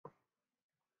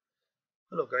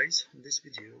Hello guys, in this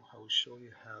video I will show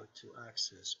you how to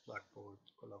access Blackboard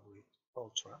Collaborate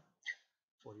Ultra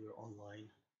for your online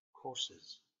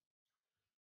courses.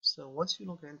 So once you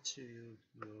log into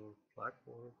your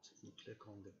Blackboard and click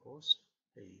on the course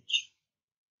page,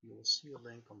 you will see a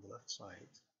link on the left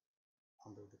side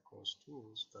under the course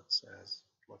tools that says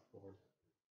Blackboard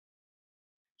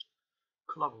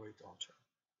Collaborate Ultra.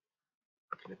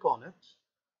 Click on it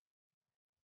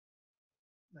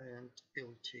and it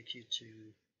will take you to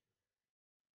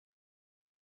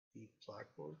the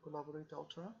Blackboard Collaborate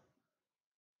Ultra.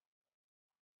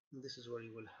 And this is where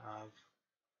you will have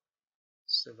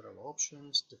several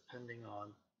options depending on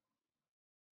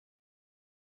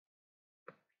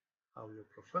how your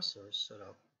professor set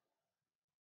up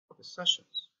the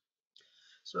sessions.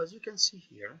 So as you can see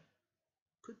here,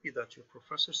 could be that your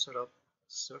professor set up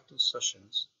certain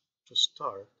sessions to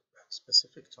start at a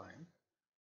specific time.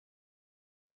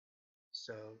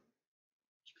 So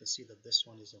you can see that this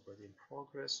one is already in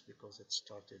progress because it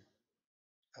started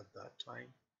at that time,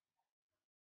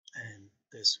 and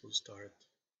this will start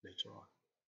later on.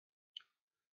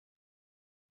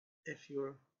 If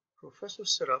your professor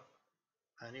set up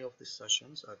any of these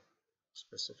sessions at a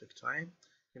specific time,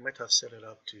 you might have set it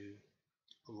up to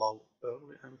allow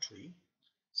early entry.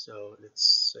 So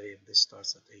let's say if this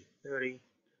starts at 8:30,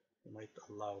 you might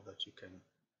allow that you can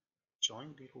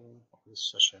join the room of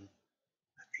this session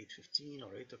at 8:15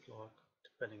 or 8 o'clock,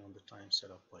 depending on the time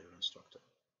set up by your instructor.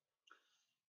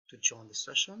 To join the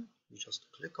session, you just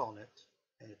click on it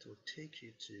and it will take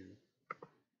you to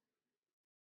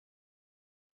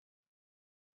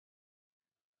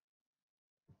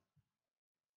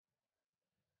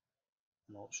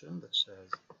an option that says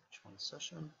join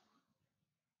session,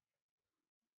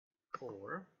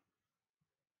 or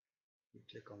you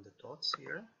click on the dots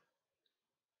here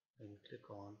and you click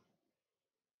on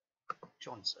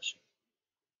join session.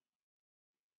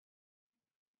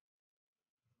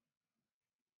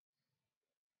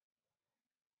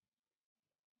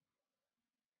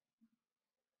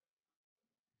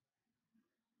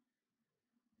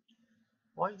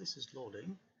 While this is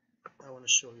loading, I want to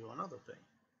show you another thing.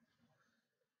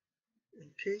 In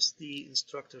case the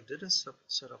instructor didn't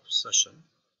set up a session,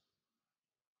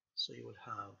 so you will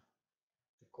have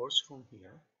the course room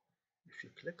here. If you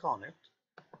click on it,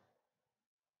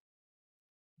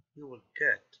 you will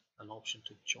get an option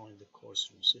to join the course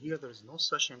room. So here there is no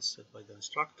session set by the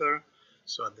instructor.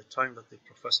 So at the time that the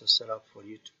professor set up for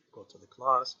you to go to the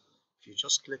class, if you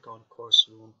just click on course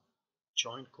room,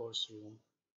 join course room,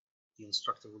 the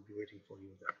instructor will be waiting for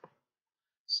you there.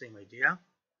 Same idea.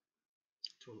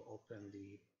 It will open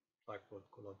the Blackboard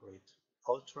Collaborate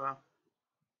Ultra,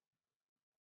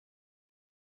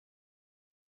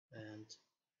 and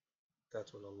that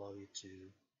will allow you to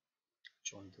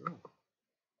join the room.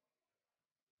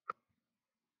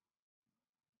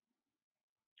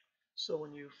 So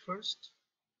when you first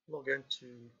log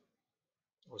into,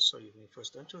 or sorry, when you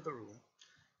first enter the room,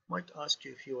 it might ask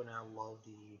you if you want to allow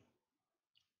the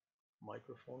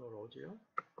microphone or audio.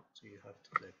 So you have to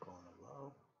click on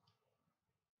allow.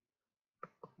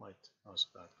 Might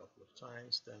ask that a couple of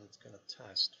times. Then it's going to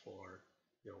test for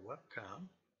your webcam,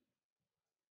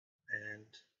 and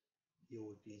you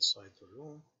will be inside the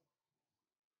room.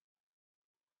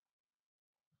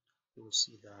 You will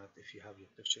see that if you have your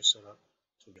picture set up,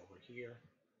 it will be over here.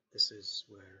 This is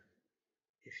where,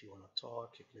 if you want to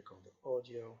talk, you click on the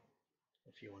audio.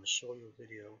 If you want to show your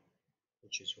video,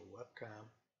 which is your webcam,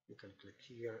 you can click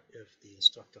here if the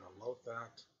instructor allowed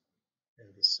that in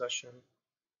this session,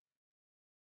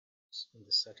 in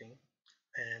the setting.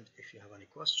 And if you have any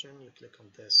question, you click on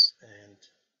this and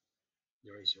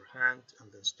you raise your hand,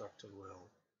 and the instructor will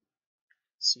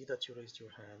see that you raised your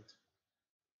hand,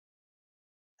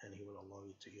 and he will allow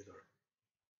you to either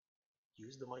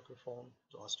use the microphone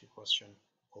to ask you a question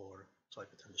or type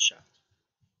it in the chat.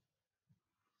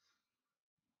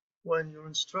 When your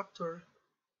instructor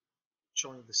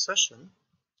joins the session,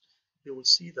 you will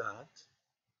see that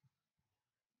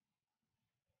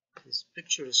his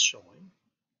picture is showing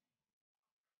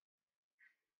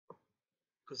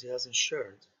because he hasn't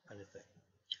shared anything.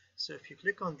 So if you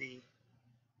click on the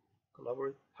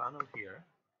Collaborate panel here,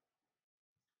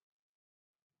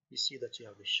 you see that you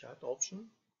have the chat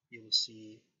option. You will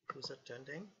see who's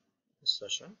attending the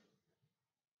session,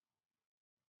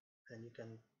 and you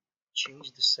can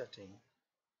change the setting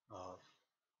of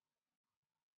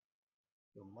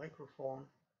your microphone,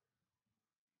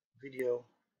 video,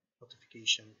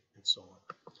 notification, and so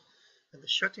on. And the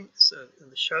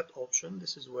chat option,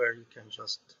 this is where you can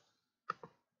just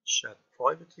chat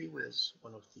privately with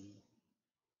one of the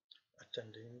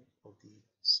attending of the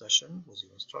session with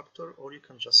your instructor, or you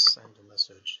can just send a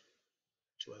message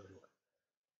to everyone.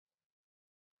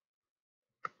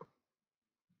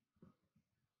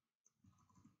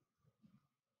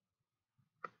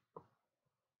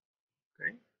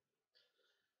 Okay,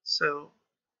 so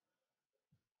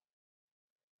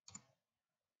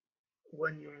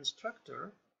when your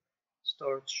instructor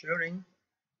starts sharing,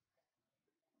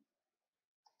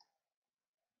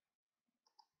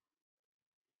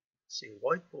 say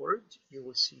whiteboard, you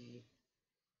will see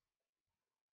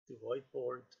the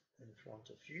whiteboard in front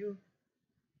of you.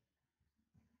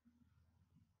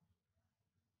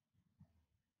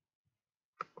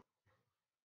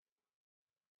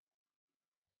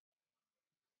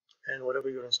 And whatever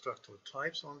your instructor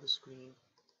types on the screen,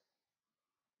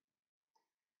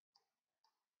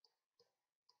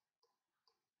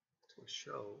 it will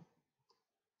show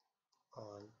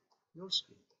on your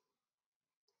screen.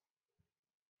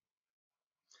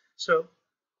 So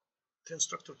the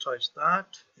instructor types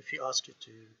that. If he asks you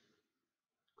to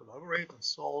collaborate and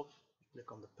solve, you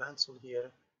click on the pencil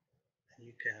here, and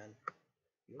you can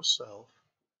yourself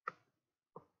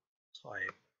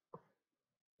type,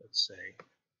 let's say,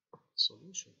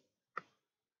 solution.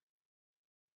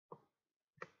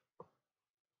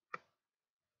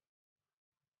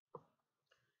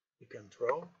 You can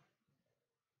draw,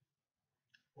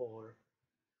 or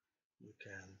you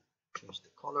can change the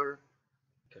color,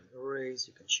 you can erase,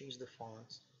 you can change the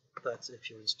font. That's if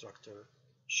your instructor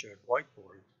shared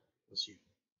whiteboard with you.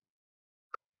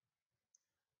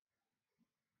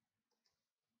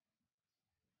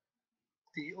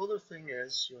 The other thing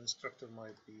is your instructor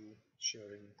might be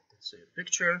sharing, let's say, a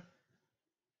picture,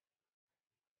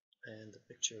 and the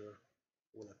picture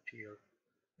will appear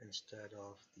instead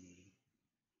of the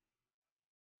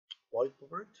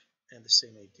whiteboard. And the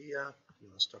same idea,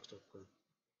 your instructor could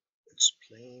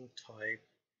explain, type,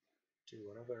 do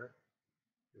whatever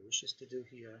he wishes to do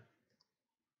here,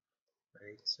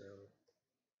 right? So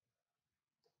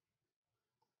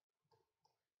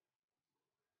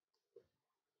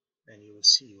and you will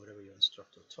see whatever your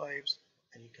instructor types,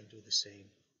 and you can do the same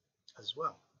as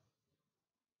well.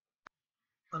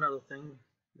 Another thing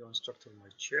your instructor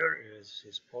might share is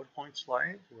his PowerPoint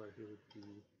slide, where he would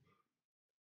be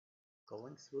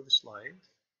going through the slide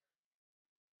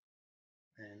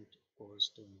and of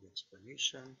course doing the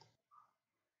explanation,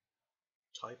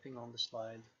 typing on the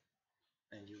slide,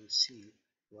 and you will see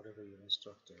whatever your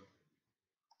instructor.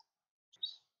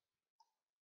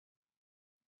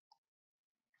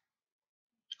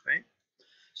 Okay,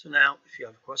 so now if you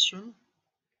have a question,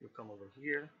 you come over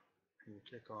here and you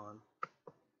click on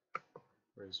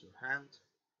raise your hand,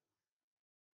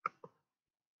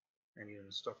 and your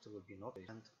instructor will be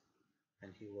notified,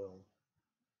 and he will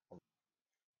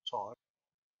talk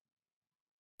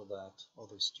so that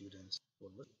other students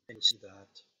will look and see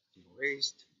that you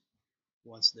raised.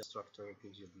 Once the instructor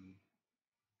gives you the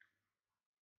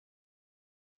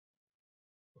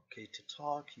okay to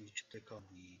talk, you click on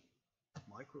the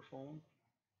microphone,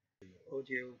 your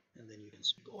audio, and then you can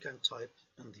speak or you can type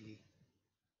in the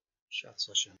chat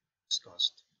session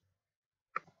discussed.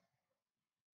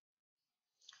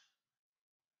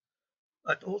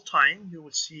 At all time, you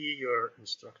will see your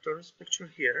instructor's picture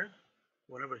here.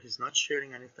 Whenever he's not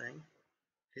sharing anything,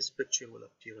 his picture will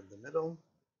appear in the middle,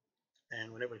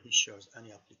 and whenever he shares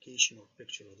any application or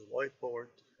picture of the whiteboard,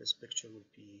 his picture will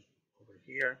be over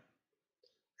here.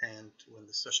 And when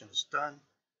the session is done,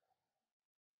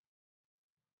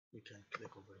 you can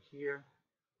click over here,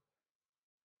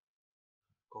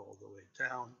 go all the way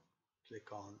down,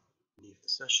 click on leave the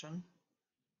session.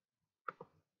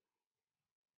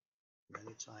 And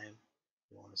anytime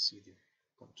you want to see the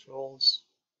controls,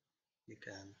 you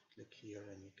can click here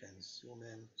and you can zoom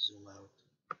in, zoom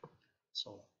out,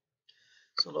 so on.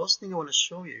 So the last thing I want to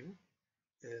show you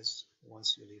is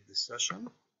once you leave the session,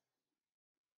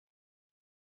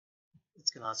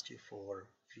 it's going to ask you for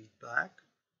feedback.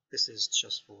 This is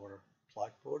just for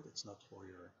Blackboard, it's not for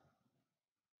your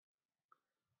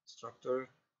instructor,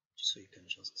 so you can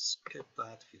just skip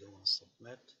that if you don't want to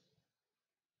submit.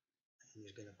 And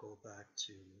you're going to go back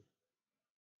to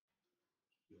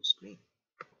your screen.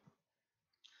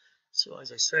 So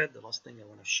as I said, the last thing I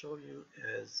want to show you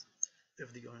is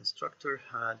if your instructor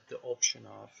had the option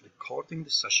of recording the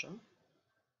session,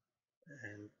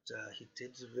 and he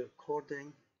did the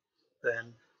recording,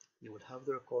 then you would have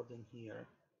the recording here,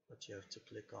 but you have to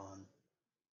click on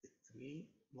the 3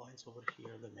 lines over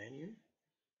here, the menu,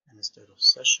 and instead of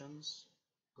sessions,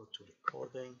 go to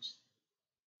recordings,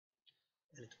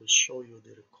 and it will show you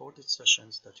the recorded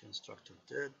sessions that your instructor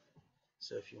did.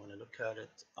 So if you want to look at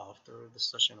it after the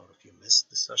session, or if you missed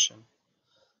the session,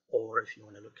 or if you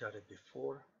want to look at it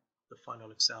before the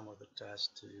final exam or the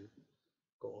test to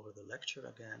go over the lecture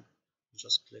again,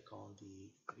 just click on the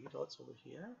three dots over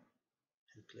here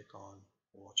and click on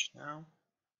watch now,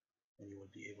 and you will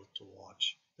be able to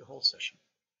watch the whole session.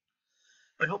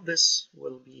 I hope this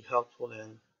will be helpful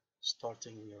in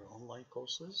starting your online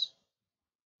courses.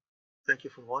 Thank you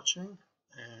for watching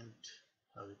and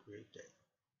have a great day.